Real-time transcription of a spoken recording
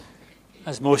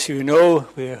As most of you know,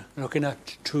 we're looking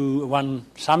at 1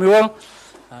 Samuel,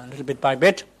 a little bit by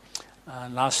bit.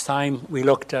 Last time we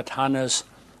looked at Hannah's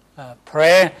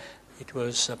prayer. It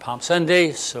was Palm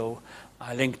Sunday, so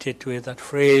I linked it with that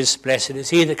phrase, "Blessed is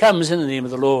he that comes in the name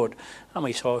of the Lord." And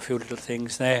we saw a few little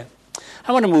things there.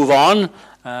 I want to move on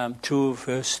to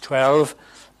verse 12,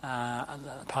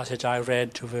 the passage I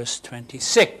read, to verse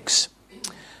 26.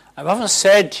 I've often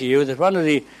said to you that one of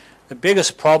the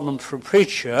biggest problems for a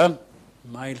preacher,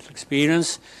 in my little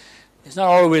experience, is not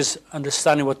always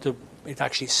understanding what it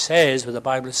actually says, what the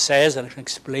Bible says, and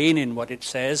explaining what it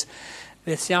says.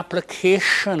 It's the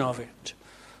application of it.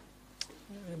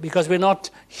 Because we're not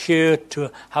here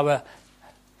to have a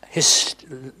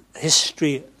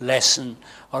history lesson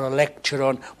or a lecture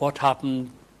on what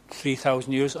happened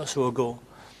 3,000 years or so ago.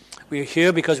 We're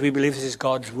here because we believe this is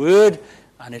God's word,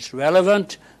 and it's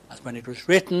relevant as when it was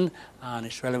written, and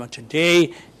it's relevant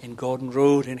today in Gordon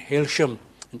Road in Hailsham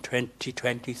in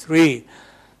 2023.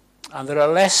 And there are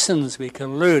lessons we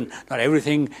can learn. Not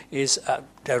everything is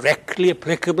directly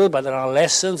applicable, but there are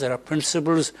lessons, there are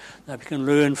principles that we can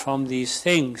learn from these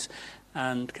things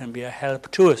and can be a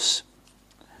help to us.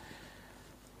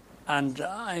 And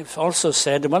I've also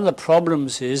said that one of the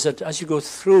problems is that as you go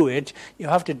through it, you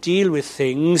have to deal with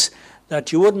things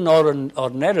that you wouldn't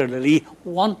ordinarily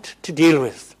want to deal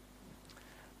with.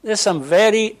 There's some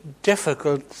very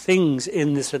difficult things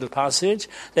in this little passage.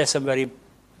 There's some very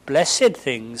blessed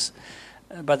things,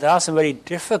 but there are some very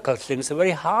difficult things, some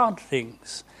very hard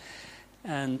things.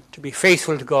 And to be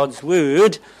faithful to God's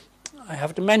word, I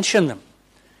have to mention them.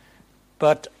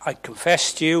 But I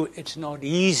confess to you, it's not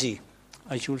easy,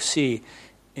 as you'll see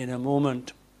in a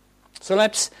moment. So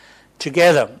let's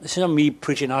together, this is not me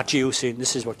preaching at you saying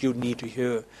this is what you need to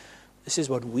hear. This is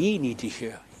what we need to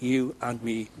hear, you and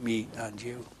me and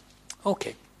you.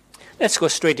 Okay, let's go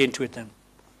straight into it then.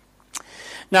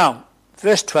 Now,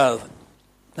 verse 12.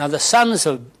 Now the sons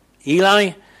of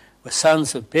Eli were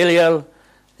sons of Belial.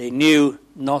 They knew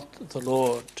not the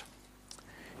Lord.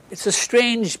 It's a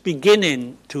strange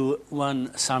beginning to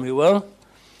 1 Samuel,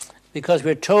 because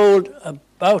we're told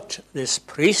about this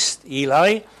priest,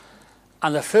 Eli,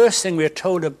 and the first thing we're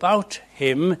told about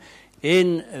him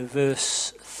in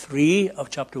verse 3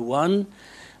 of chapter 1,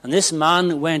 and this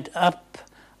man went up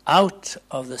out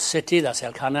of the city, that's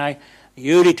Elkanah,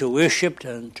 yearly to worship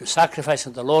and to sacrifice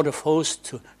unto the Lord of hosts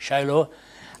to Shiloh,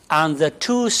 and the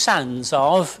 2 sons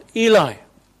of Eli.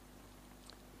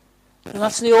 And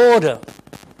that's the order.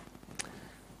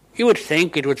 You would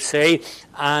think it would say,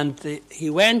 and he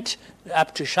went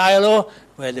up to Shiloh,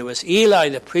 where there was Eli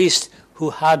the priest,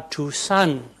 who had 2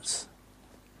 sons.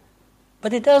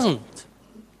 But it doesn't.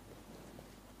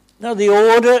 Now the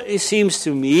order, it seems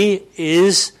to me,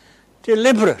 is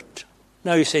deliberate.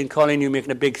 Now you're saying, Colin, you're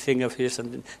making a big thing of this,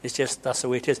 and it's just, that's the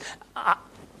way it is.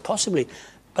 Possibly,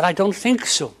 but I don't think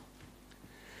so.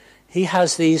 He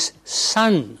has these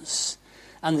sons,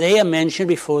 and they are mentioned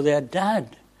before their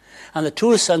dad. And the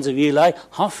 2 sons of Eli,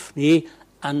 Hophni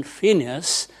and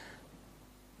Phinehas,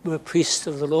 were priests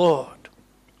of the Lord.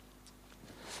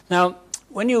 Now,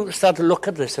 when you start to look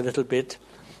at this a little bit,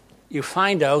 you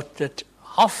find out that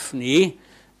Hophni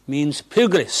means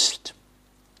pugilist.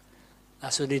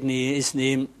 That's what his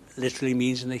name literally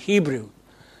means in the Hebrew.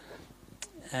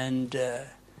 And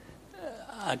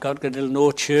I got a little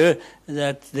note here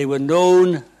that they were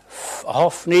known,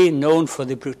 Hophni, known for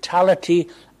the brutality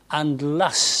and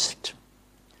lust.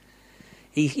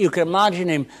 You can imagine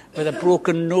him with a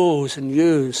broken nose and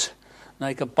ears,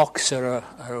 like a boxer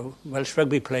or a Welsh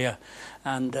rugby player.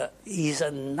 And he's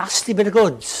a nasty bit of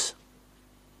goods,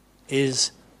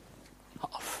 is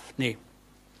Hophni.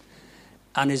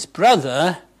 And his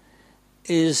brother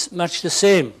is much the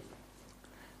same,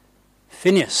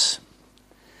 Phinehas.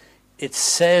 It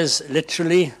says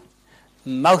literally,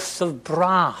 mouth of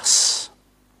brass.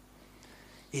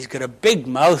 He's got a big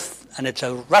mouth, and it's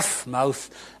a rough mouth,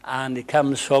 and it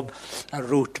comes from a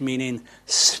root meaning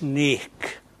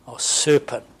snake or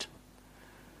serpent.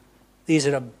 These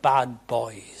are bad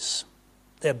boys.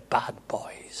 They're bad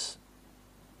boys.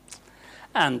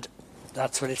 And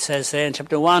that's what it says there in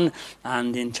chapter 1,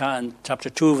 and in chapter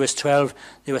 2, verse 12,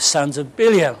 they were sons of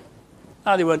Belial.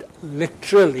 Now, they weren't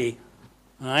literally,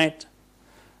 right,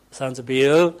 sons of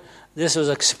Belial. This was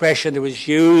an expression that was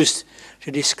used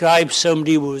to describe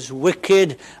somebody who was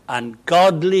wicked,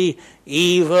 ungodly,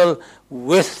 evil,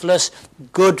 worthless,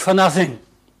 good for nothing.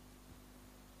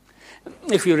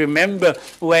 If you remember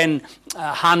when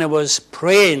Hannah was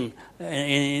praying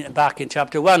back in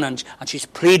chapter 1, and she's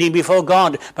pleading before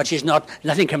God, but she's not,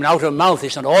 nothing coming out of her mouth,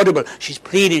 it's not audible. She's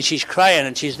pleading, she's crying,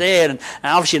 and she's there, and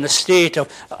obviously in a state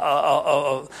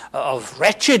of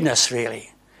wretchedness, really.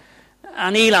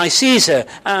 And Eli sees her,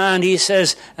 and he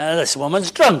says, this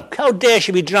woman's drunk. How dare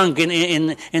she be drunk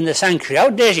in the sanctuary? How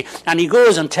dare she? And he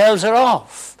goes and tells her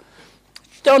off.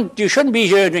 You shouldn't be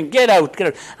here, get out, get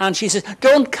out. And she says,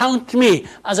 don't count me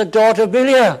as a daughter of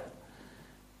Belial.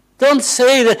 Don't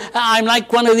say that I'm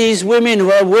like one of these women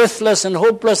who are worthless and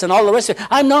hopeless and all the rest of it.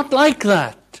 I'm not like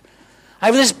that. I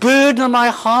have this burden on my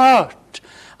heart.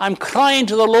 I'm crying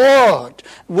to the Lord.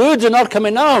 Words are not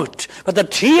coming out, but the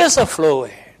tears are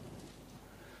flowing.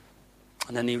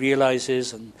 And then he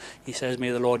realizes, and he says,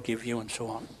 may the Lord give you, and so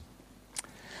on.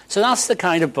 So that's the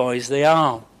kind of boys they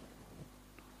are.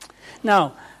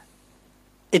 Now,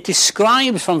 it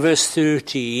describes from verse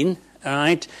 13,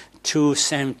 right, to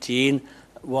 17,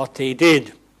 what they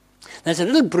did. There's a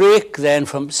little break then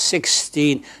from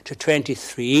 16 to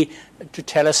 23 to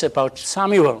tell us about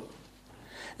Samuel.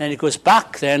 Then it goes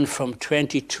back then from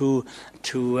 22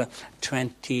 to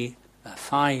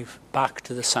 25, back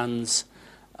to the sons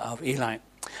of Eli.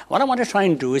 What I want to try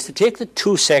and do is to take the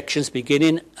two sections,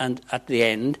 beginning and at the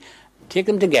end, take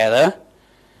them together,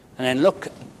 and then look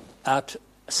at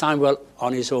Samuel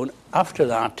on his own after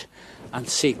that and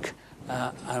seek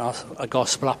a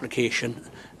gospel application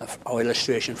or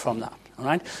illustration from that. All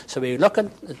right? So we look at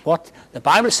what the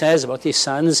Bible says about these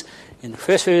sons in the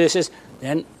first few verses,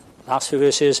 then last few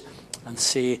verses, and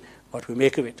see what we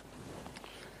make of it.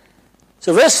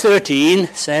 So verse 13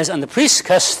 says, and the priest's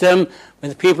custom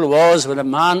with the people was when a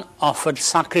man offered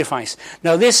sacrifice.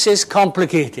 Now this is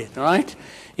complicated, all right?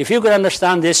 If you could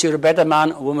understand this, you're a better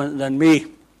man or woman than me.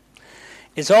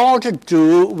 It's all to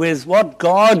do with what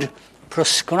God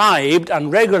prescribed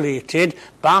and regulated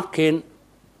back in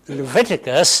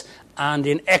Leviticus and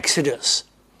in Exodus.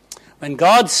 When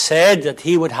God said that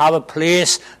he would have a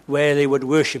place where they would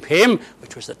worship him,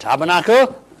 which was the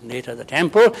tabernacle, later the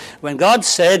temple, when God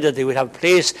said that they would have a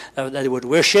place that they would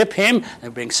worship him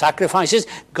and bring sacrifices,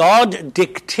 God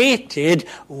dictated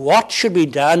what should be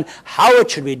done, how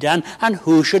it should be done, and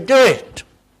who should do it.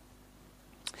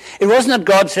 It wasn't that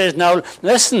God says, now,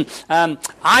 listen,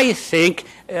 I think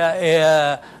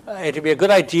it would be a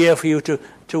good idea for you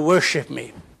to worship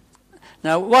me.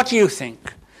 Now, what do you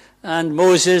think? And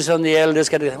Moses and the elders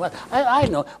get together. Well, I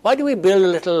know. Why do we build a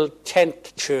little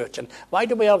tent church? And why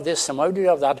do we have this and why do we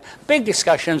have that? Big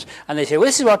discussions. And they say, well,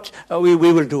 this is what we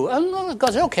will do. And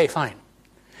God says, okay, fine.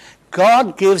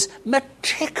 God gives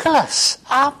meticulous,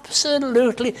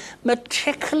 absolutely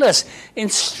meticulous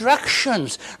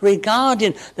instructions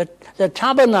regarding the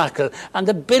tabernacle and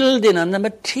the building and the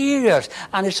materials.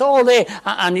 And it's all there.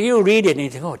 And you read it and you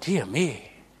think, oh, dear me.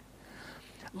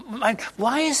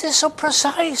 Why is this so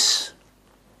precise?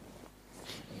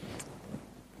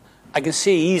 I can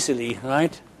see easily,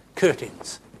 right?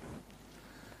 Curtains.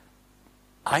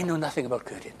 I know nothing about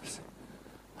curtains.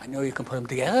 I know you can put them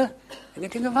together and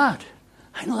get into that.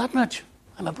 I know that much.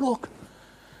 I'm a bloke.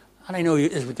 And I know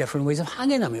there's different ways of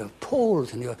hanging them. You have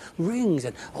poles and you have rings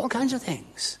and all kinds of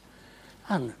things.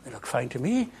 And they look fine to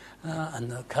me.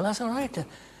 And the colours are right.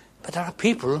 But there are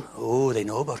people, they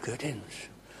know about curtains.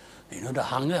 They know to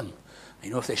hang them. They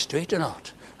know if they're straight or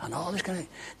not. And all this kind of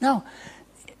thing. Now,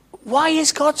 why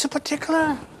is God so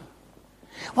particular?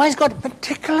 Why is God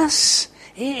meticulous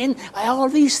in all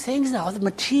these things now, the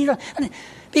material?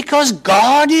 Because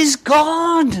God is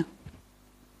God.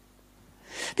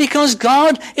 Because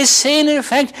God is saying, in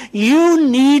effect, you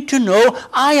need to know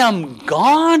I am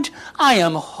God, I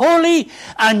am holy,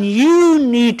 and you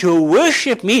need to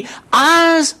worship me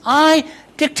as I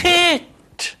dictate.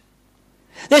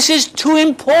 This is too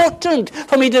important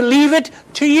for me to leave it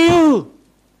to you.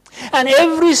 And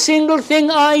every single thing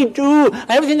I do,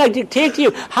 everything I dictate to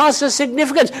you has a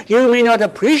significance. You may not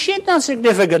appreciate that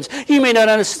significance. You may not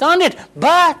understand it.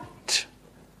 But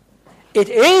it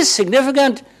is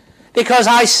significant because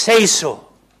I say so.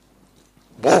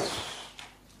 Boof.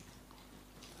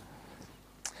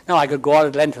 Now, I could go on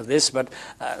at length of this, but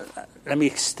let me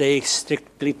stay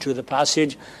strictly to the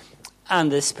passage. And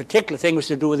this particular thing was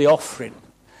to do with the offering.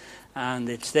 And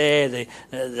it's there,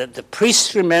 the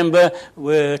priests, remember,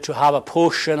 were to have a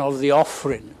portion of the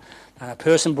offering. And a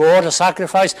person brought a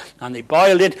sacrifice, and they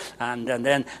boiled it, and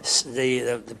then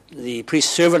the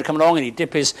priest's servant would come along, and he'd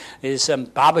dip his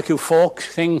barbecue fork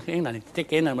thing in, and he'd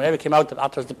stick in, and whatever came out,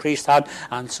 that was the priest had,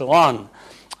 and so on.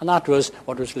 And that was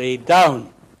what was laid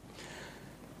down.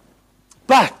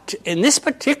 But in this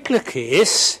particular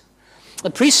case,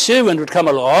 the priest's servant would come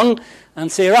along and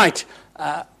say, right,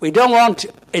 We don't want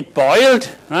it boiled,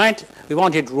 right? We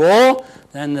want it raw.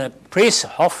 Then the priests,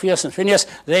 Hophnius and Phinehas,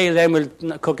 they then will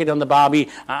cook it on the barbie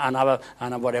and have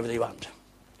whatever they want.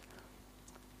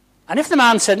 And if the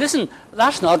man said, listen,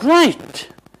 that's not right.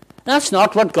 That's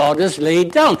not what God has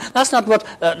laid down. That's not what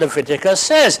Leviticus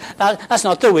says. That's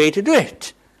not the way to do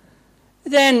it.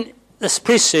 Then this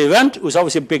priest servant, who's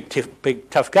obviously a big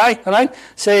tough guy, all right,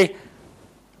 say,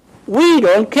 we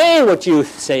don't care what you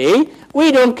say.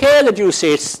 We don't care that you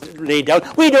say it's laid down.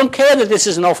 We don't care that this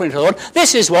is an offering to the Lord.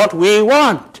 This is what we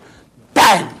want.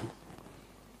 Bang!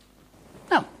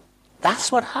 Now,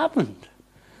 that's what happened.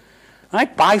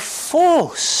 Right? By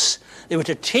force, they were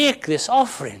to take this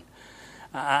offering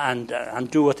and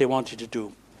do what they wanted to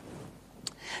do.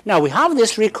 Now, we have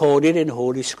this recorded in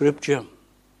Holy Scripture.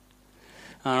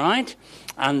 All right?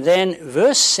 And then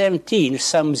verse 17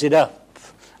 sums it up.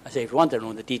 I say, if you want to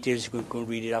know the details, you can go and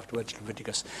read it afterwards,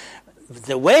 Leviticus.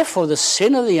 Wherefore the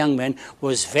sin of the young men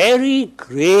was very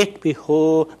great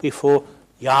before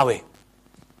Yahweh.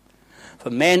 For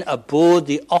men abhorred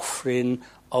the offering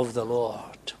of the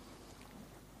Lord.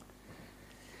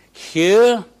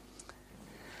 Here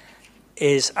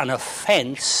is an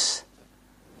offense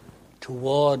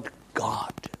toward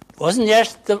God. It wasn't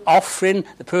just the offering,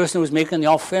 the person who was making the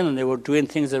offering, and they were doing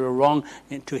things that were wrong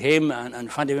to him and in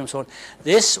front of him and so on.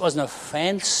 This was an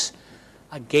offense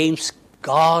against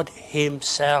God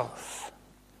himself.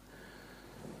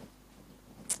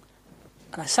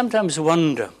 And I sometimes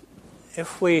wonder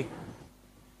if we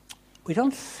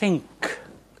don't think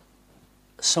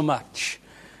so much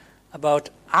about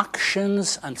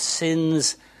actions and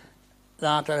sins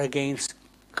that are against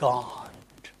God.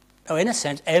 Now, in a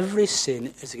sense, every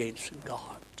sin is against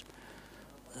God.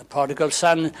 The prodigal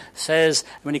son says,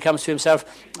 when he comes to himself,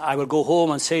 I will go home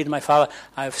and say to my father,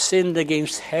 I have sinned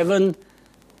against heaven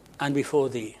and before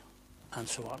thee, and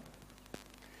so on.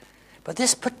 But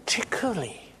this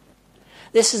particularly,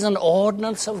 this is an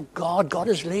ordinance of God. God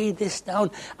has laid this down,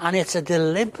 and it's a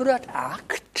deliberate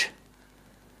act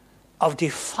of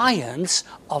defiance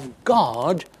of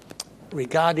God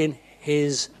regarding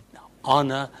his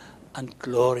honor and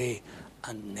glory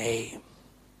and name.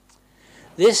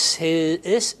 This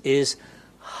is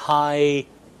high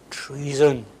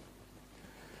treason.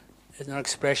 It's an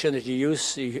expression that you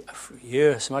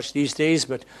hear so much these days,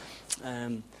 but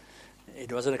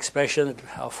it was an expression that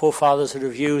our forefathers would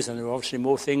have used, and there were obviously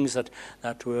more things that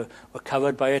were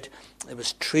covered by it. There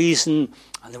was treason,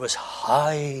 and there was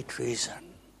high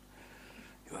treason.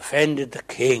 You offended the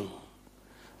king.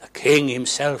 The king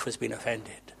himself has been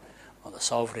offended, or the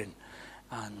sovereign,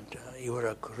 and you were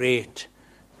a great,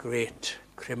 great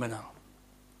criminal.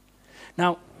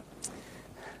 Now,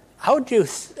 how do you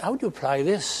apply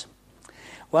this?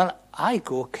 Well, I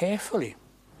go carefully.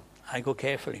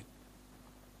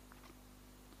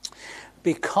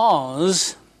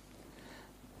 Because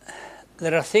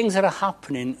there are things that are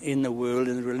happening in the world,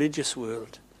 in the religious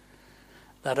world,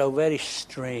 that are very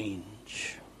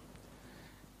strange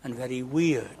and very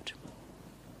weird.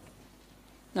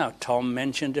 Now, Tom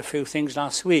mentioned a few things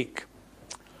last week.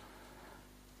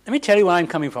 Let me tell you where I'm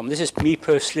coming from. This is me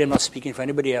personally. I'm not speaking for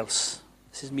anybody else.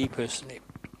 This is me personally.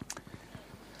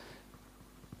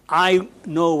 I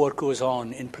know what goes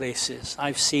on in places.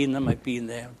 I've seen them, I've been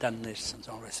there, I've done this, and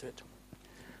all the rest of it.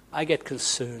 I get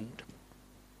concerned.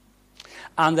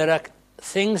 And there are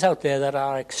things out there that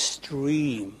are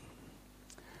extreme.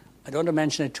 I don't want to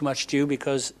mention it too much to you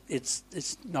because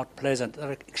it's not pleasant.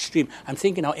 They're extreme. I'm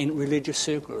thinking now in religious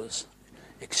circles.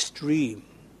 Extreme.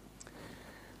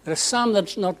 There are some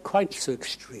that's not quite so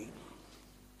extreme.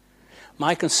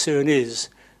 My concern is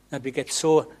that we get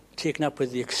so taken up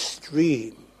with the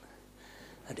extreme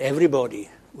that everybody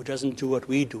who doesn't do what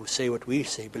we do, say what we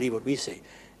say, believe what we say,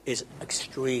 is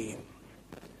extreme.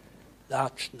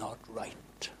 That's not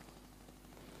right.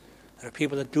 There are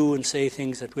people that do and say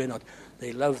things that we're not.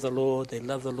 They love the Lord. They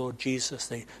love the Lord Jesus.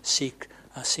 They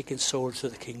are seeking souls for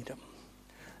the kingdom.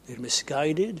 They're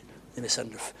misguided.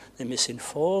 They're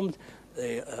misinformed.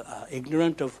 They are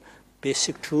ignorant of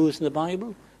basic truths in the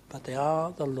Bible. But they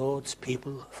are the Lord's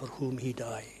people for whom he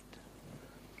died.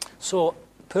 So,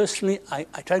 personally, I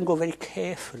try and go very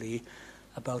carefully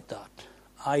about that.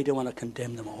 I don't want to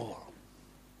condemn them all.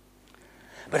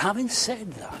 But having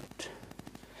said that,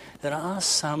 there are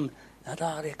some that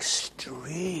are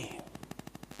extreme.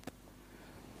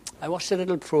 I watched a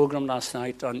little program last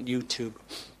night on YouTube.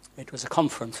 It was a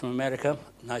conference from America,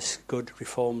 nice, good,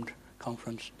 reformed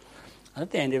conference. And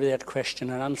at the end of it, they had question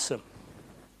and answer.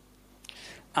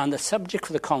 And the subject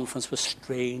for the conference was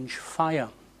strange fire.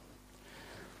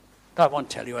 I won't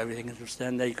tell you everything.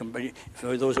 Then there you can,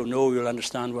 for those who know, you'll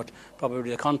understand what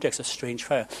probably the context of Strange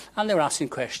Fire. And they were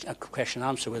asking a question and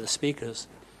answer with the speakers.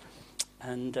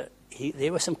 And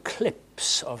there were some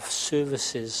clips of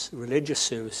services, religious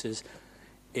services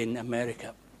in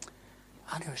America.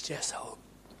 And it was just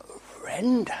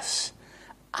horrendous.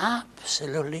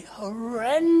 Absolutely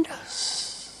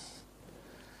horrendous.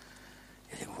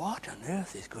 You think, what on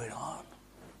earth is going on?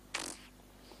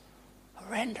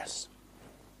 Horrendous.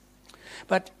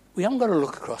 But we haven't got to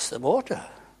look across the water.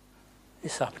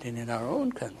 It's happening in our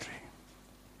own country.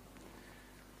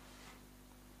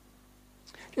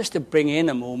 Just to bring in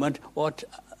a moment what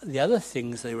the other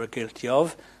things they were guilty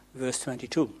of, verse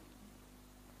 22.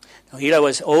 Now Eli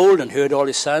was old and heard all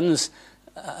his sons,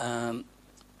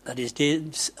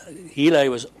 Eli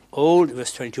was old,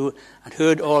 verse 22, and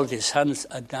heard all that his sons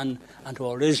had done unto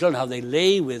all Israel, and how they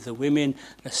lay with the women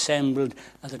assembled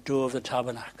at the door of the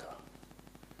tabernacle.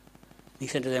 He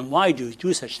said to them, why do you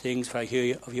do such things? For I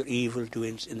hear of your evil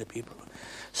doings in the people.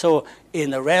 So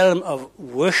in the realm of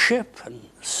worship and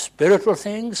spiritual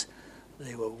things,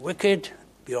 they were wicked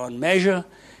beyond measure.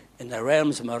 In the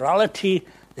realms of morality,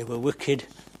 they were wicked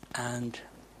and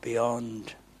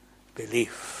beyond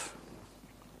belief.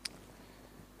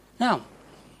 Now,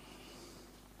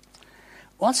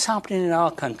 what's happening in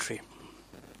our country?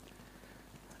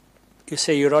 You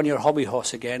say you're on your hobby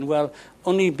horse again. Well,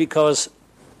 only because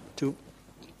to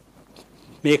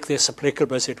make this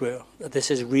applicable, as it were, that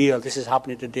this is real, this is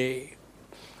happening today.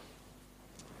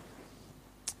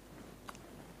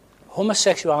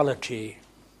 Homosexuality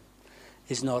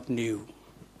is not new.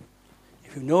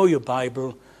 If you know your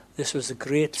Bible, this was the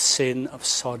great sin of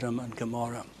Sodom and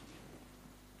Gomorrah.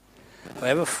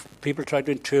 However people try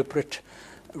to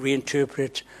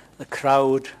reinterpret the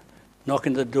crowd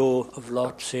knocking the door of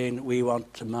Lot saying, we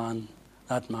want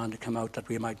that man to come out that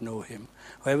we might know him.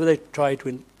 However they try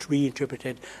to reinterpret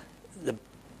it, the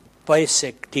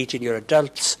basic teaching, you're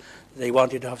adults, they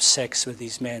wanted to have sex with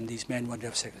these men wanted to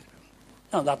have sex with them.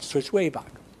 Now that's its way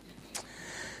back.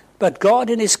 But God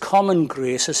in his common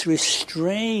grace has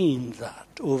restrained that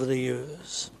over the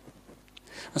years.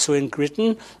 And so in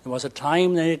Britain, there was a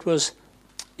time that it was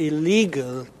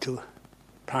illegal to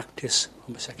practice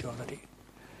homosexuality.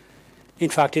 In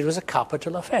fact, it was a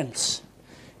capital offence.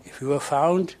 If you were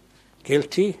found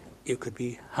guilty, you could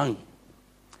be hung.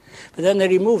 But then they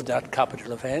removed that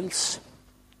capital offence.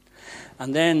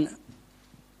 And then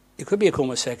you could be a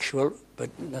homosexual, but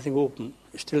nothing open.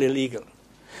 It's still illegal.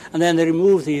 And then they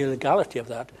removed the illegality of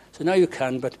that. So now you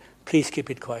can, but please keep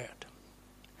it quiet.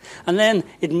 And then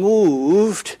it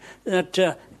moved that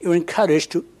you're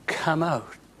encouraged to come out.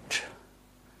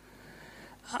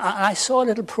 I saw a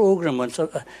little program once. It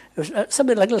was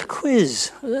something like a little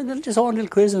quiz, just one little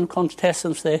quiz and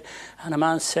contestants there. And a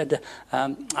man said,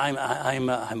 "I'm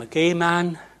a gay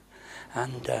man,"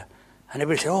 and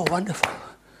everybody said, "Oh, wonderful,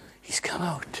 he's come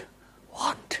out."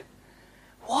 What?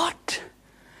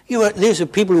 There's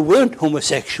people who weren't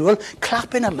homosexual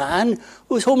clapping a man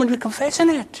who was home and confessing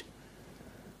it.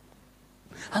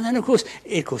 And then, of course,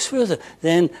 it goes further.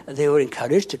 Then they were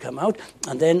encouraged to come out,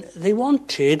 and then they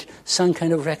wanted some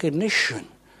kind of recognition.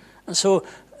 And so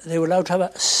they were allowed to have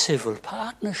a civil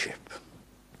partnership.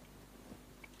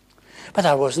 But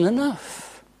that wasn't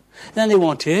enough. Then they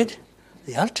wanted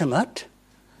the ultimate,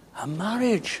 a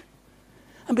marriage.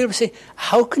 And people say,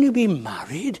 how can you be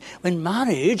married when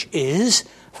marriage is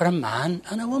for a man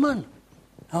and a woman?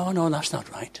 Oh, no, that's not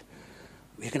right.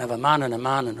 We can have a man and a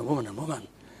man and a woman and a woman.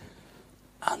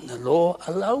 And the law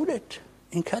allowed it,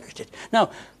 encouraged it. Now,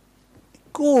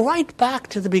 go right back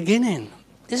to the beginning.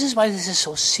 This is why this is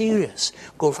so serious.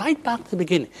 Go right back to the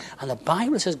beginning. And the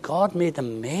Bible says God made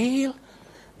them male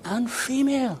and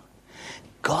female.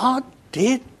 God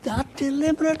did that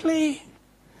deliberately.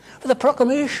 For the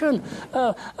proclamation,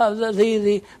 the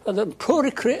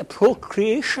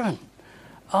procreation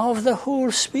of the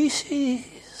whole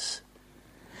species.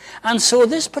 And so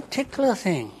this particular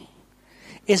thing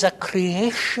is a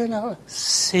creational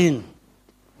sin.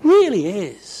 Really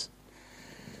is.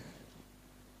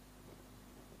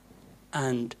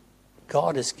 And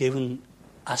God has given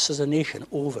us as a nation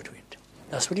over to it.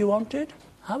 That's what you wanted?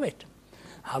 Have it.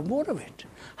 Have more of it.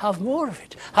 Have more of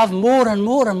it. Have more and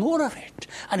more and more of it.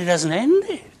 And it doesn't end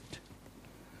it.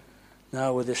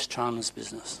 Now with this trans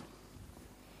business.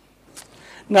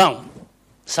 Now,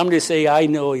 somebody say, I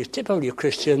know you're typical, you're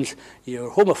Christians,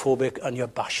 you're homophobic and you're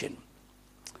bashing.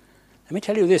 Let me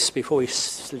tell you this before we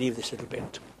leave this little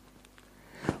bit.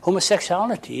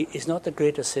 Homosexuality is not the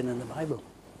greatest sin in the Bible.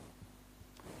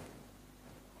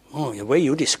 Oh, the way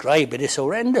you describe it is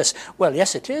horrendous. Well,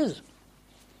 yes, it is.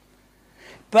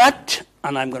 But,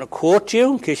 and I'm going to quote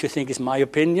you in case you think it's my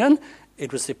opinion,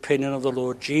 it was the opinion of the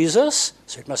Lord Jesus,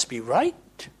 so it must be right.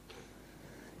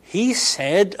 He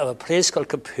said of a place called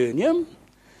Capernaum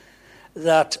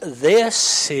that their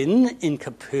sin in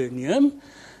Capernaum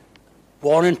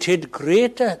warranted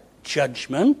greater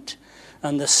judgment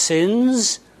than the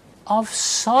sins of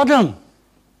Sodom.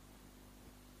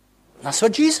 That's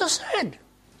what Jesus said.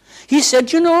 He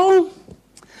said, you know,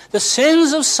 the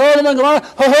sins of Sodom and Gomorrah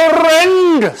are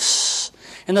horrendous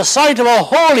in the sight of a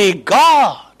holy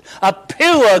God, a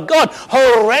pure God,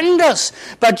 horrendous.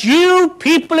 But you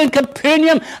people in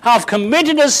Capernaum have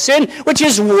committed a sin which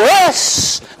is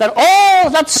worse than all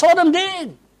that Sodom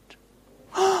did.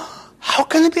 How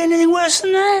can there be anything worse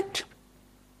than that?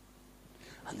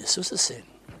 And this was the sin.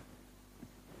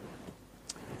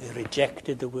 They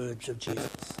rejected the words of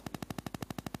Jesus.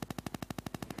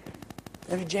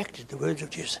 They rejected the words of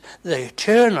Jesus. The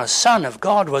eternal Son of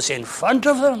God was in front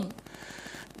of them,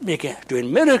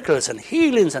 doing miracles and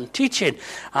healings and teaching,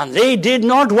 and they did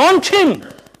not want him.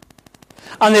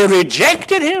 And they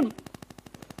rejected him.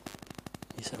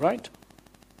 He said, right,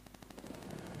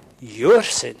 your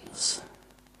sins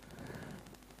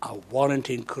are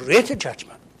warranting greater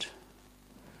judgment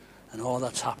than all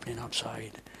that's happening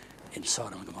outside in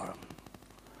Sodom and Gomorrah.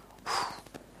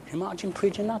 Can you imagine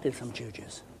preaching that in some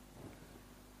churches?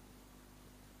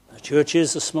 The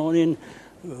churches this morning,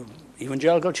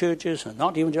 evangelical churches and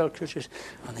not evangelical churches,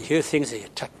 and they hear things, they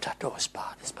tut, tut, oh, it's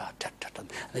bad, tut, tut. And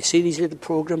they see these little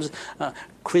programs,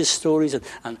 quiz stories,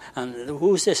 and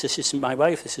who's this? This is my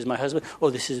wife, this is my husband. Oh,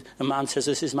 this is, a man says,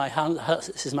 this is my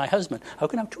husband. How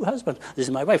can I have two husbands? This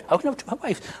is my wife. How can I have two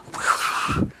wives?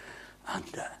 And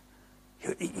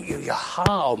your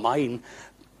heart, mine,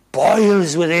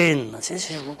 boils within. And says,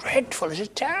 this is dreadful, this is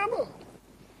terrible.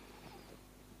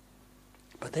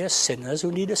 But they're sinners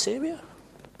who need a Saviour.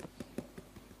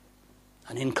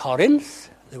 And in Corinth,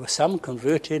 there were some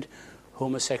converted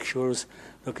homosexuals.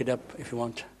 Look it up if you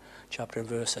want, chapter and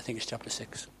verse. I think it's chapter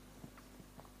 6.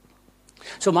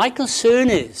 So my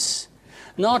concern is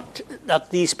not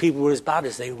that these people were as bad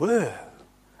as they were,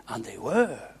 and they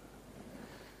were.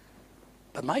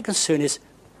 But my concern is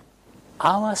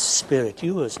our spirit,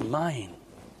 yours, mine,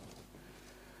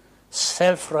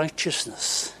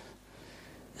 self-righteousness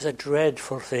is a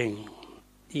dreadful thing,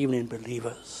 even in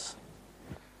believers.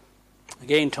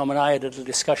 Again, Tom and I had a little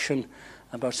discussion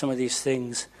about some of these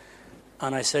things,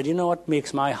 and I said, you know what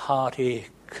makes my heart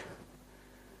ache?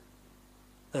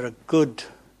 There are good,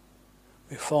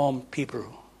 reformed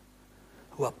people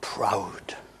who are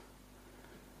proud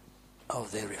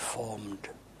of their reformed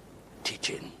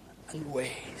teaching and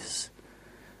ways.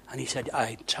 And he said, I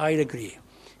entirely agree.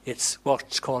 It's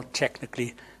what's called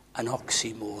technically an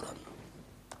oxymoron.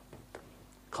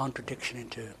 Contradiction in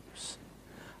terms.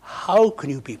 How can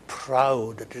you be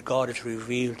proud that God has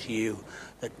revealed to you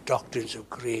the doctrines of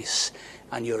grace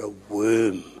and you're a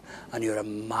worm and you're a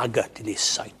maggot in his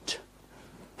sight?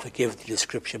 Forgive the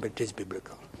description, but it is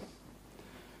biblical.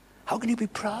 How can you be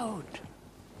proud?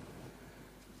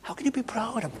 How can you be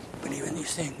proud of believing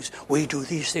these things? We do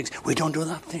these things. We don't do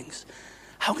that things.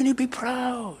 How can you be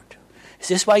proud? Is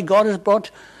this why God has brought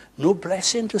no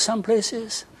blessing to some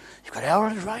places? You've got it all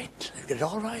right. You've got it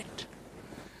all right.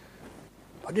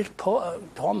 What did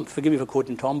Tom, forgive me for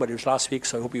quoting Tom, but it was last week,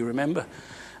 so I hope you remember.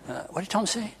 What did Tom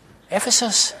say?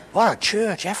 Ephesus. What a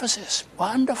church, Ephesus.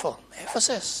 Wonderful,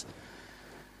 Ephesus.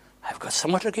 I've got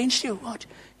somewhat against you. What?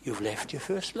 You've left your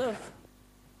first love.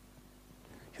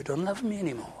 You don't love me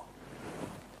anymore.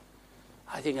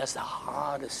 I think that's the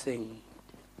hardest thing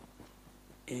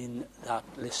in that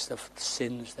list of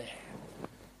sins there.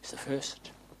 It's the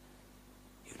first.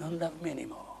 You don't love me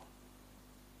anymore.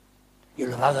 You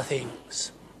love other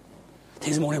things.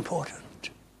 Things more important.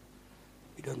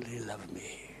 You don't really love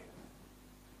me.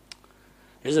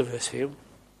 Here's a verse for you.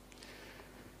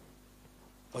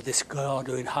 Of this God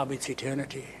who inhabits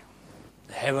eternity.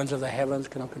 The heavens of the heavens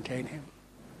cannot contain him.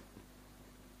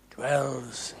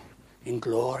 Dwells in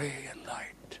glory and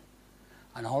light.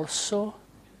 And also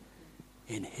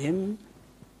in him,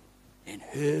 in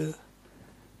her,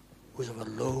 who is of a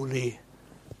lowly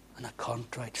and a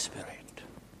contrite spirit.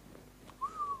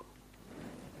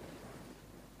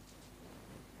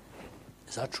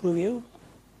 Is that true of you?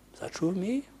 Is that true of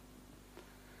me?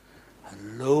 A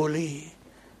lowly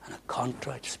and a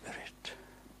contrite spirit.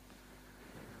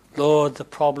 Lord, the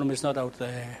problem is not out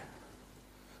there.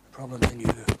 The problem's in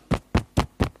you.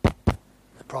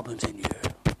 The problem's in you.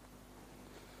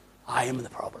 I am the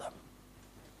problem.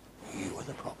 You are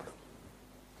the problem.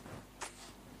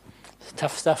 It's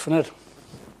tough stuff, isn't it?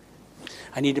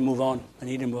 I need to move on.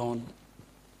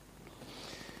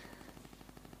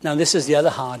 Now this is the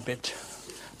other hard bit.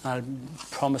 I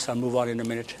promise I'll move on in a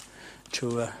minute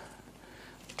to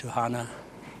Hannah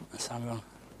and Samuel.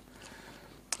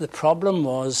 The problem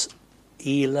was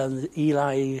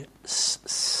Eli's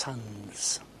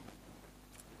sons.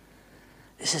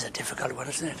 This is a difficult one,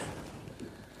 isn't it?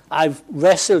 I've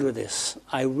wrestled with this.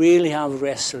 I really have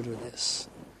wrestled with this.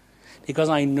 Because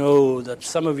I know that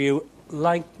some of you,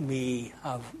 like me,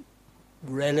 have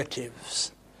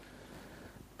relatives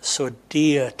so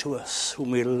dear to us,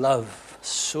 whom we love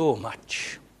so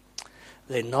much.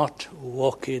 They're not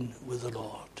walking with the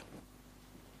Lord.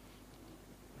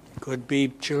 Could be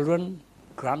children,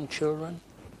 grandchildren,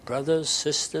 brothers,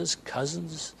 sisters,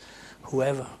 cousins,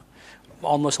 whoever.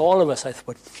 Almost all of us, I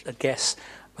would guess,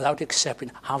 without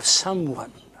exception, have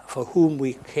someone for whom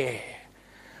we care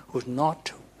who's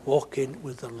not walking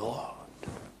with the Lord.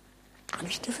 And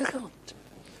it's difficult.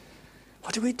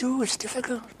 What do we do? It's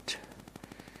difficult.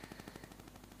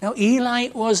 Now, Eli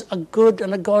was a good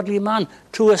and a godly man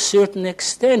to a certain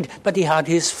extent, but he had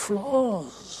his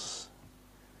flaws.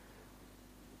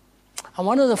 And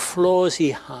one of the flaws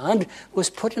he had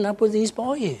was putting up with these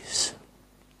boys.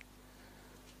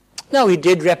 Now, he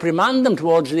did reprimand them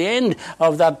towards the end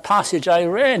of that passage I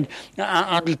read,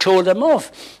 and he told them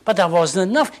off. But that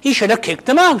wasn't enough. He should have kicked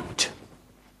them out.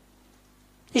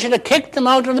 He should have kicked them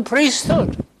out of the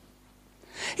priesthood.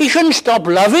 He shouldn't stop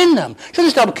loving them,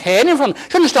 shouldn't stop caring for them,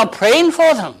 shouldn't stop praying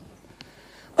for them.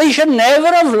 But he should never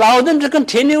have allowed them to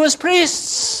continue as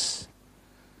priests.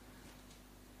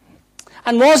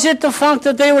 And was it the fact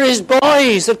that they were his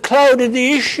boys that clouded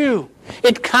the issue?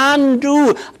 It can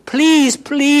do. Please,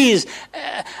 believe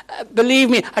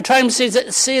me, I try and say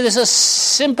this as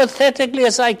sympathetically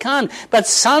as I can, but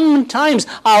sometimes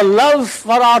our love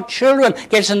for our children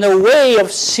gets in the way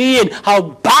of seeing how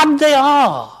bad they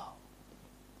are.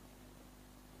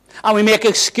 And we make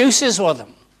excuses for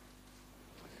them.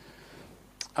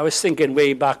 I was thinking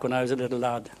way back when I was a little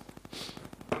lad.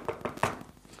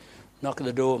 Knock at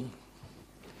the door.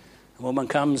 A woman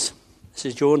comes.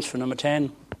 Mrs. Jones for number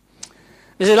 10.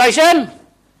 Mrs. Elisha,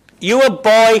 your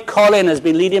boy Colin has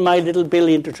been leading my little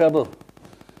Billy into trouble.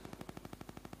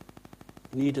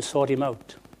 You need to sort him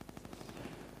out.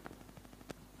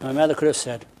 My mother could have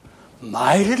said,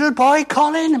 my little boy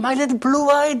Colin, my little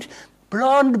blue-eyed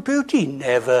blonde beauty.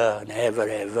 Never,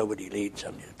 ever would he lead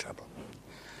somebody into trouble.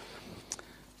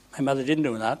 My mother didn't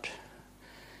do that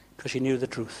because she knew the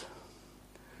truth.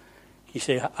 She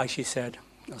said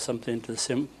something to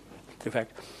the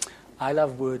effect, I'll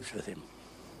have words with him.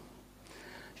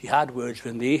 She had words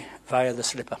with me via the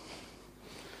slipper.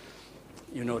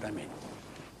 You know what I mean.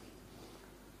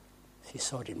 She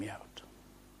sorted me out.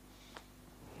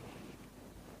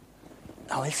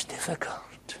 Now it's difficult.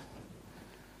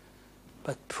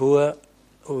 But poor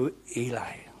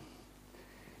Eli,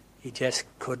 he just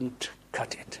couldn't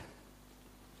cut it.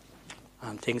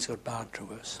 And things got bad to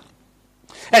us.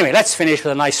 Anyway, let's finish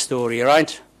with a nice story, all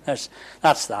right? That's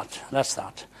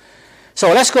that. So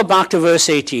let's go back to verse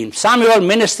 18. Samuel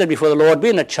ministered before the Lord,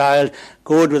 being a child,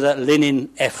 good with a linen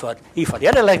ephod. He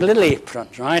had a little apron,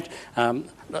 right?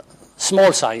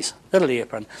 Small size, little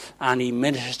apron. And he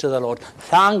ministered to the Lord.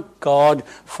 Thank God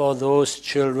for those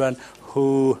children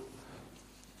who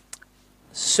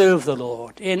serve the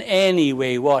Lord in any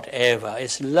way, whatever.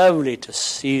 It's lovely to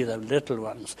see the little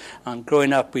ones. And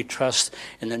growing up, we trust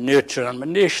in the nurture and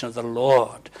admonition of the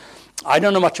Lord. I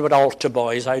don't know much about altar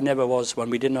boys. I never was one.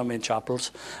 We didn't have them in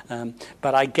chapels.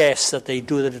 But I guess that they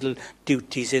do the little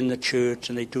duties in the church,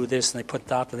 and they do this, and they put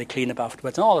that, and they clean up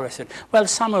afterwards, and all the rest of it. Well,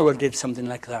 Samuel did something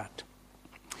like that.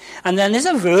 And then there's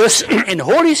a verse in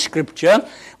Holy Scripture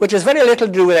which has very little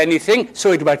to do with anything,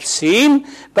 so it might seem,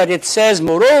 but it says,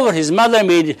 moreover, his mother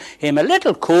made him a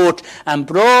little coat and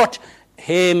brought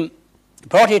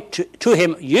it to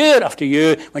him year after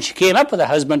year when she came up with her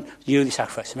husband to yearly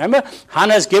sacrifice. Remember,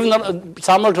 Hannah's given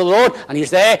Samuel to the Lord, and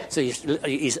he's there, so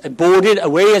he's boarded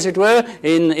away, as it were,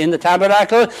 in the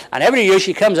tabernacle, and every year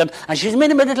she comes up, and she's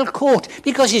made him a little coat,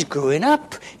 because he's growing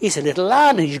up. He's a little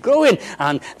lad, and he's growing,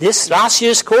 and this last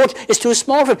year's coat is too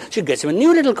small for him. She gets him a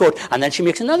new little coat, and then she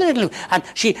makes another little, and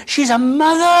she's a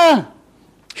mother.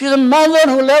 She's a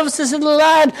mother who loves this little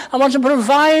lad and wants to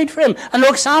provide for him and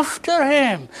looks after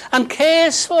him and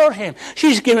cares for him.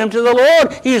 She's given him to the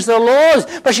Lord. He's the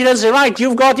Lord's. But she doesn't say, right,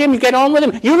 you've got him, you get on with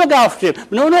him, you look after him.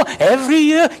 No, every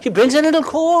year she brings a little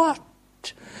coat.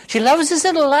 She loves this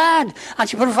little lad and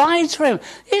she provides for him.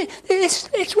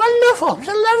 It's wonderful. It's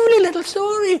a lovely little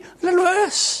story, a little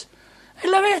verse. I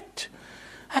love it.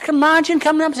 I can imagine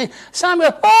coming up and saying,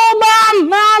 Samuel, oh,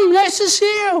 Mum, nice to see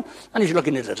you. And he's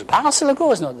looking at a little parcel, of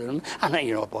course, and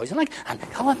you know what boys are like. And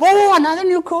oh, another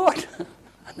new coat.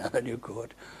 Another new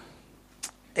goat.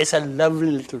 It's a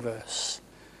lovely little verse.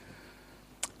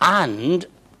 And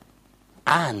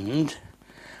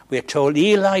we're told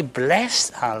Eli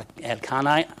blessed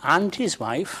Elkanah and his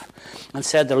wife and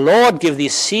said, the Lord give thee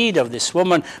seed of this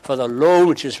woman for the loan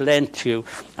which is lent to you.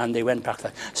 And they went back to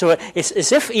that. So it's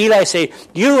as if Eli say,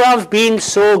 you have been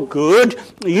so good,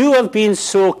 you have been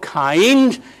so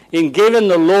kind in giving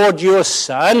the Lord your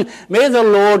son. May the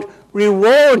Lord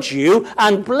reward you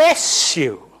and bless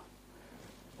you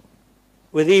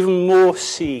with even more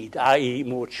seed, i.e.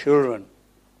 more children.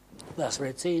 That's what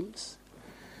it seems.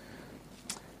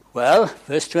 Well,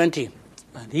 verse 20.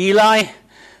 And Eli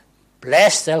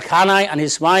blessed Elkanah and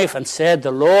his wife and said,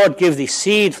 the Lord give thee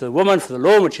seed for the woman for the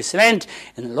loan which is lent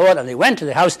in the Lord. And they went to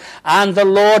the house, and the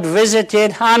Lord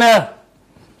visited Hannah.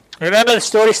 Remember, the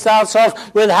story starts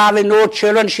off with having no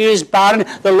children. She is barren.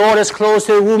 The Lord has closed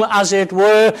her womb, as it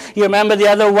were. You remember the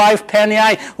other wife,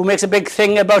 Peninnah, who makes a big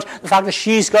thing about the fact that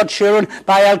she's got children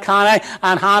by Elkanah,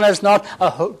 and Hannah's not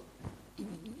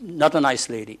a nice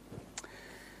lady.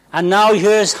 And now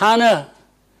here's Hannah.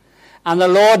 And the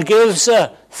Lord gives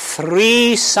her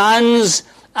 3 sons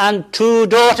and 2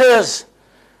 daughters.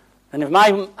 And if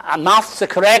my maths are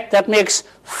correct, that makes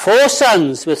 4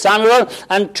 sons with Samuel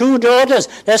and 2 daughters.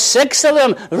 There's 6 of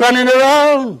them running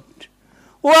around.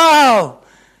 Wow!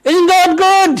 Isn't God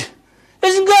good?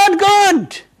 Isn't God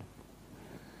good?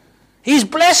 He's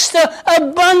blessed her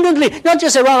abundantly. Not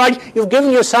just say, well, right, you've given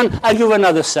your son, I'll give you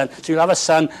another son. So you'll have a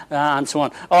son and so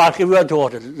on. Oh, I'll give you a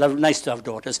daughter. Nice to have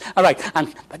daughters. All right.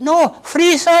 But no,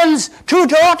 3 sons, 2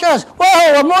 daughters.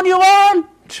 Whoa, what more do you want?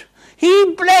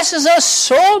 He blesses us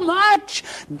so much.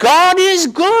 God is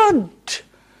good.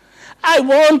 I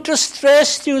want to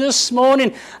stress to you this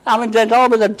morning, I haven't done all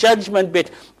with the judgment bit.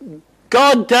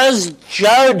 God does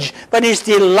judge, but his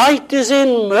delight is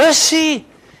in mercy.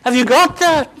 Have you got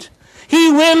that? He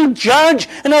will judge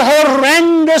in a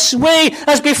horrendous way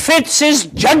as befits his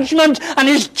judgment and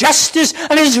his justice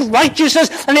and his righteousness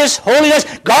and his holiness.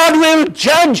 God will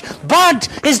judge, but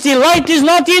his delight is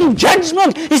not in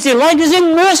judgment. His delight is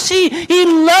in mercy. He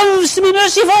loves to be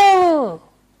merciful.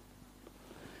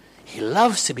 He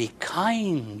loves to be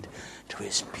kind to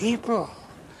his people.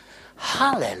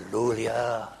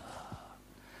 Hallelujah.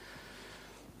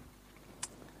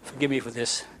 Forgive me for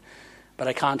this, but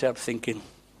I can't help thinking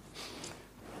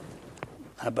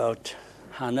about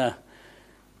Hannah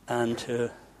and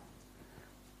her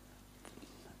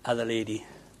other lady,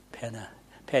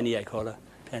 Penny, I call her,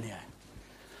 Penny.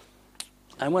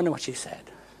 I wonder what she said.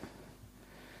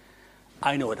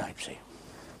 I know what I'd say.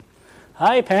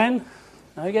 Hi, Pen.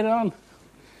 How you getting on?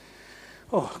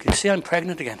 Oh, can you see I'm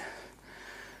pregnant again?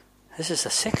 This is the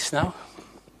 6th now.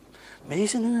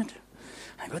 Amazing, isn't it?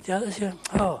 I got the others here.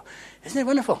 Oh, isn't it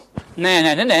wonderful?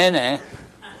 Nah.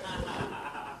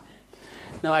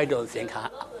 No, I don't think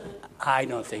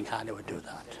Hannah would do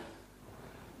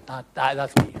that.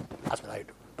 That's me. That's what I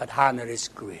do. But Hannah is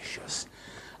gracious.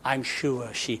 I'm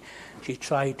sure she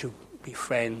tried to be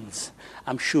friends.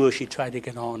 I'm sure she tried to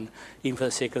get on, even for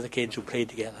the sake of the kids who played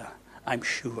together. I'm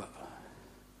sure.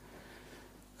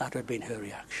 That would have been her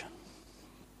reaction.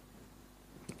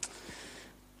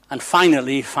 And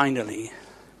finally,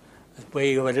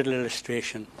 way of a little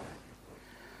illustration.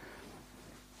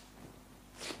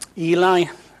 Eli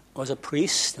was a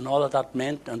priest, and all that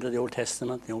meant under the Old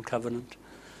Testament, the Old Covenant,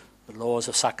 the laws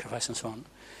of sacrifice and so on.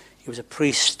 He was a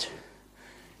priest.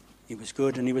 He was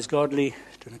good and he was godly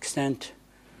to an extent,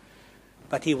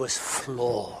 but he was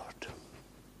flawed.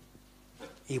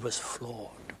 He was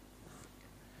flawed.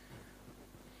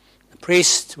 The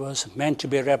priest was meant to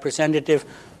be a representative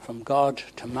from God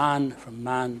to man, from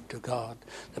man to God.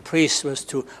 The priest was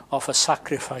to offer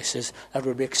sacrifices that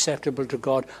would be acceptable to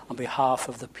God on behalf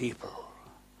of the people.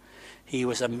 He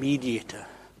was a mediator,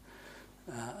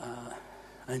 an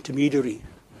intermediary,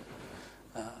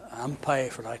 umpire,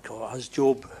 if you like, or as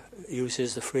Job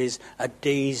uses the phrase, a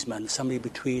daysman, somebody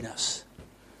between us.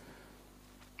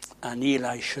 And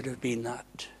Eli should have been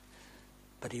that,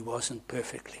 but he wasn't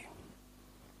perfectly.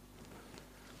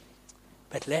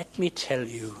 But let me tell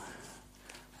you,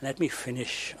 let me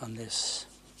finish on this.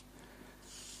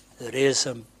 There is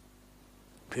a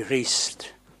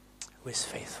priest who is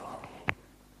faithful.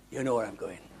 You know where I'm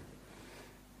going.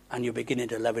 And you're beginning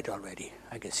to love it already.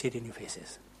 I can see it in your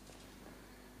faces.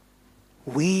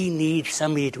 We need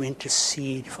somebody to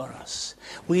intercede for us.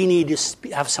 We need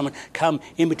to have someone come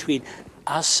in between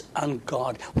us and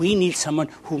God. We need someone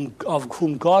of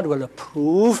whom God will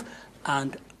approve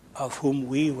and of whom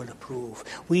we will approve.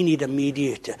 We need a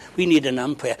mediator. We need an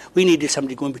umpire. We need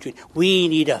somebody going between. We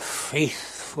need a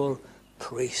faithful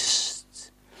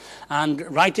priest. And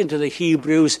right into the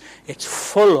Hebrews, it's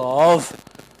full of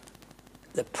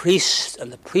the priest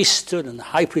and the priesthood and the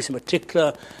high priest in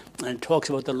particular, and it talks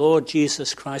about the Lord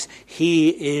Jesus Christ. He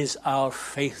is our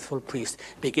faithful priest.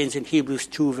 It begins in Hebrews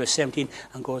 2 verse 17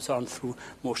 and goes on through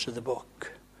most of the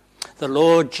book. The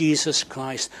Lord Jesus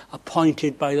Christ,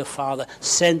 appointed by the Father,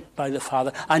 sent by the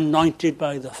Father, anointed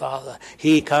by the Father.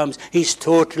 He comes, he's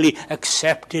totally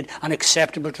accepted and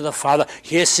acceptable to the Father.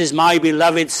 This is my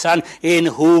beloved Son, in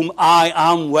whom I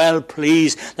am well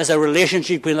pleased. There's a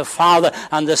relationship between the Father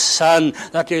and the Son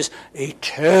that is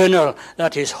eternal,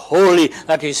 that is holy,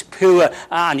 that is pure.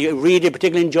 And you read it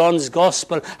particularly in John's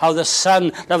Gospel, how the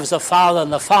Son loves the Father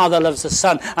and the Father loves the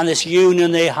Son, and this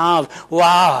union they have.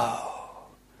 Wow!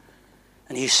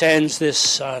 And he sends this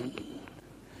Son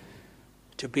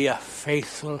to be a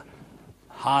faithful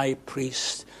high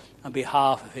priest on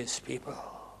behalf of his people.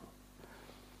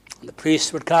 And the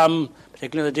priest would come,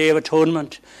 particularly on the Day of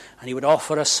Atonement, and he would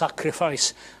offer a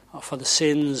sacrifice for the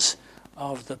sins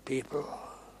of the people.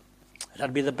 It had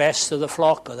to be the best of the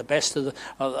flock, or the best of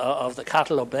the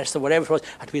cattle, or best of whatever it was. It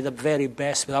had to be the very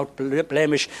best, without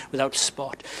blemish, without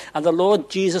spot. And the Lord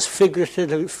Jesus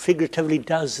figuratively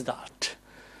does that.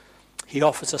 He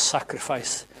offers a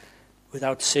sacrifice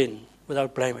without sin,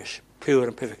 without blemish, pure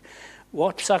and perfect.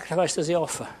 What sacrifice does he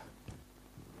offer?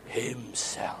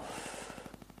 Himself.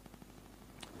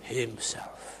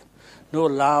 Himself. No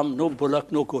lamb, no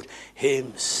bullock, no goat.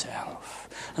 Himself.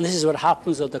 And this is what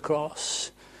happens at the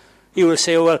cross. You will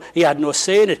say, well, he had no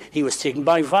say in it. He was taken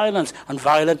by violence, and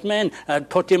violent men had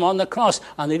put him on the cross.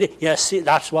 And they did. Yes, see,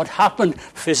 that's what happened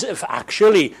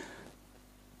actually.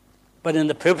 But in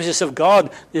the purposes of God,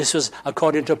 this was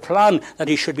according to plan, that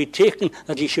he should be taken,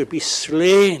 that he should be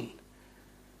slain.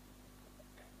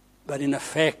 But in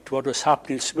effect, what was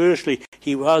happening spiritually,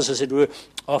 he was, as it were,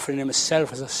 offering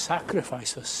himself as a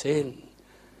sacrifice for sin.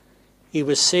 He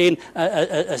was saying,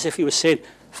 as if he was saying,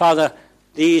 Father,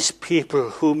 these people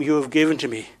whom you have given to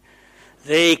me,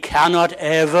 they cannot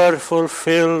ever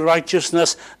fulfill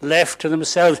righteousness left to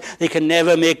themselves. They can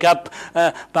never make up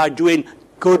by doing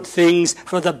good things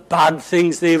for the bad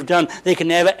things they've done. They can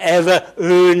never ever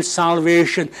earn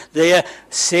salvation. Their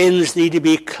sins need to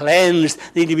be cleansed,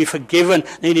 they need to be forgiven,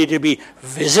 they need to be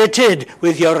visited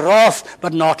with your wrath,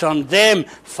 but not on them.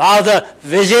 Father,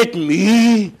 visit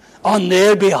me on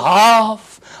their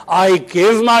behalf. I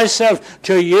give myself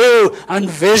to you, and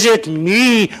visit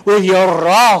me with your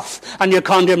wrath and your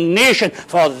condemnation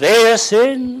for their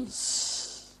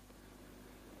sins.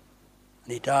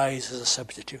 And he dies as a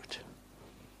substitute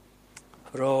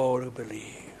for all who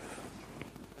believe.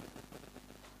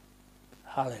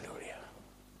 Hallelujah.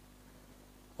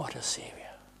 What a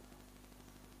Saviour.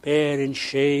 Bearing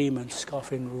shame and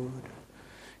scoffing rude,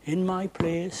 in my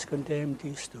place condemned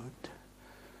he stood,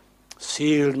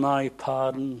 sealed my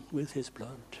pardon with his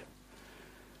blood.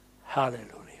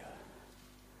 Hallelujah.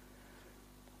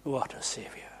 What a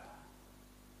Saviour.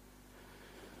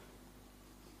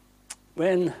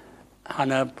 When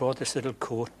Hannah brought this little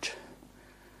coat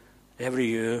every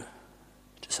year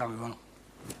to Samuel,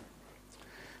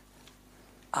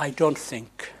 I don't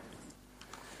think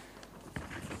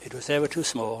it was ever too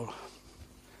small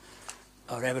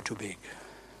or ever too big.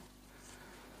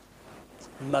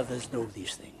 Mothers know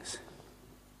these things.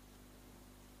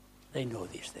 They know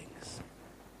these things.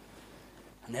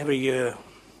 And every year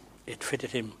it fitted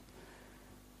him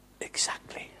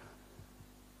exactly.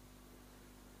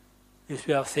 Used to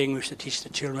be our thing we used to teach the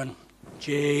children.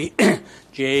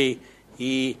 J-E-S-U-S.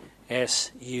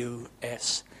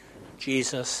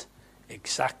 Jesus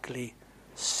exactly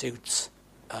suits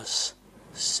us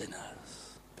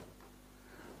sinners.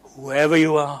 Whoever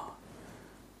you are,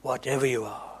 whatever you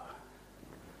are,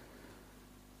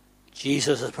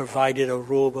 Jesus has provided a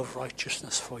robe of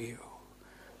righteousness for you,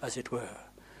 as it were.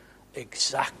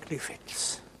 Exactly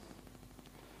fits.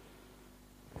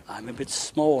 I'm a bit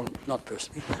small, not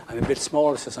personally. I'm a bit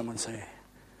small, says someone say.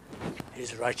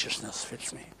 His righteousness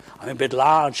fits me. I'm a bit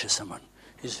large, says someone.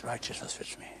 His righteousness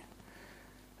fits me.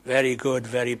 Very good,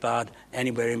 very bad,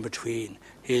 anywhere in between.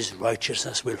 His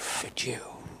righteousness will fit you.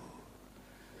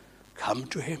 Come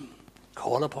to him.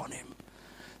 Call upon him.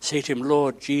 Say to him,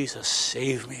 Lord Jesus,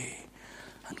 save me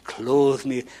and clothe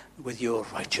me with your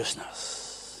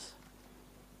righteousness.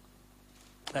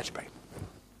 Let's pray.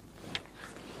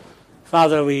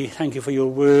 Father, we thank you for your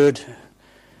word.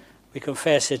 We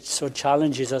confess it so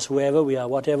challenges us, whoever we are,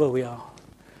 whatever we are.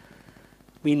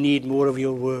 We need more of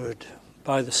your word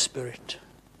by the Spirit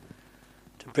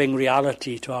to bring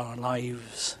reality to our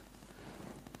lives,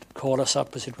 to call us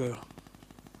up, as it were.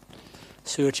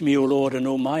 Search me, O Lord, and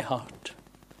know my heart,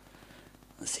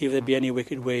 and see if there be any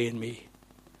wicked way in me,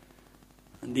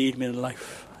 and lead me in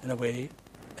life in a way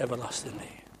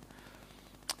everlastingly.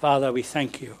 Father, we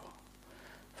thank you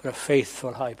for a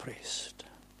faithful high priest.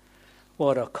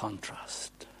 What a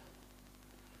contrast.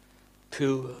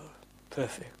 Pure,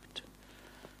 perfect.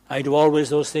 I do always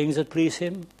those things that please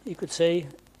him, he could say,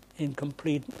 in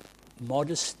complete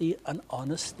modesty and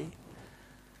honesty.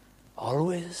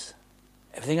 Always.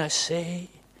 Everything I say,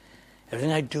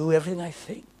 everything I do, everything I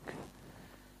think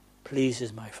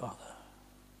pleases my Father.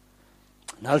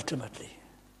 And ultimately,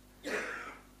 it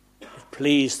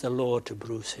pleased the Lord to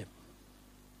bruise him,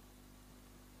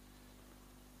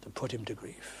 to put him to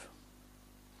grief.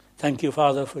 Thank you,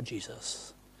 Father, for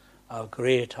Jesus, our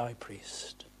great high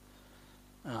priest.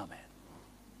 Amen.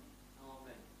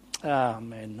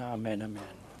 Amen, amen, amen.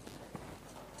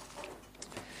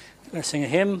 Let's sing a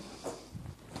hymn,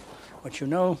 what you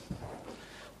know.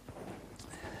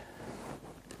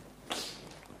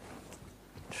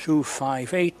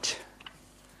 258,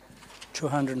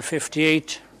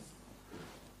 258.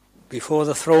 Before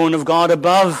the throne of God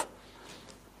above,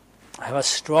 I have a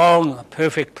strong, a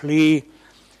perfect plea.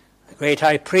 The great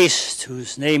high priest,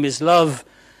 whose name is love,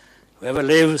 whoever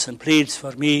lives and pleads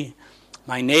for me,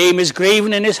 my name is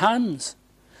graven in his hands.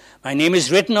 My name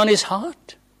is written on his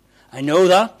heart. I know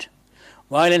that,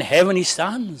 while in heaven he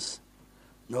stands,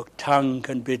 no tongue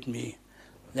can bid me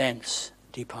thence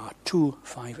depart.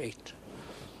 258.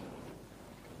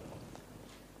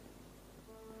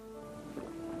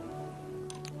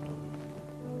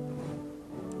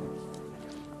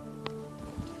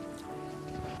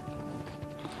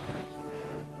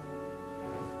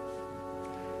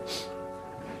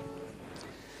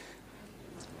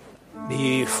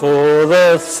 Before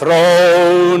the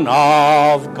throne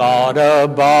of God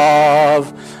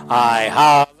above, I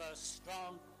have